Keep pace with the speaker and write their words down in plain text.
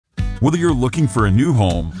Whether you're looking for a new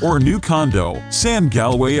home or a new condo, Sam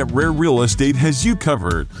Galloway at Rare Real Estate has you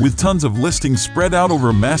covered. With tons of listings spread out over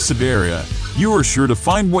a massive area, you are sure to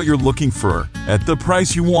find what you're looking for at the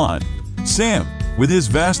price you want. Sam, with his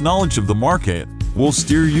vast knowledge of the market, will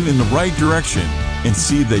steer you in the right direction and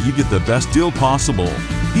see that you get the best deal possible.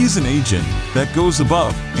 He's an agent that goes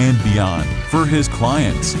above and beyond for his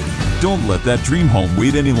clients. Don't let that dream home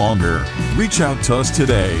wait any longer. Reach out to us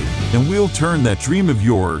today, and we'll turn that dream of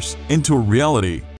yours into a reality.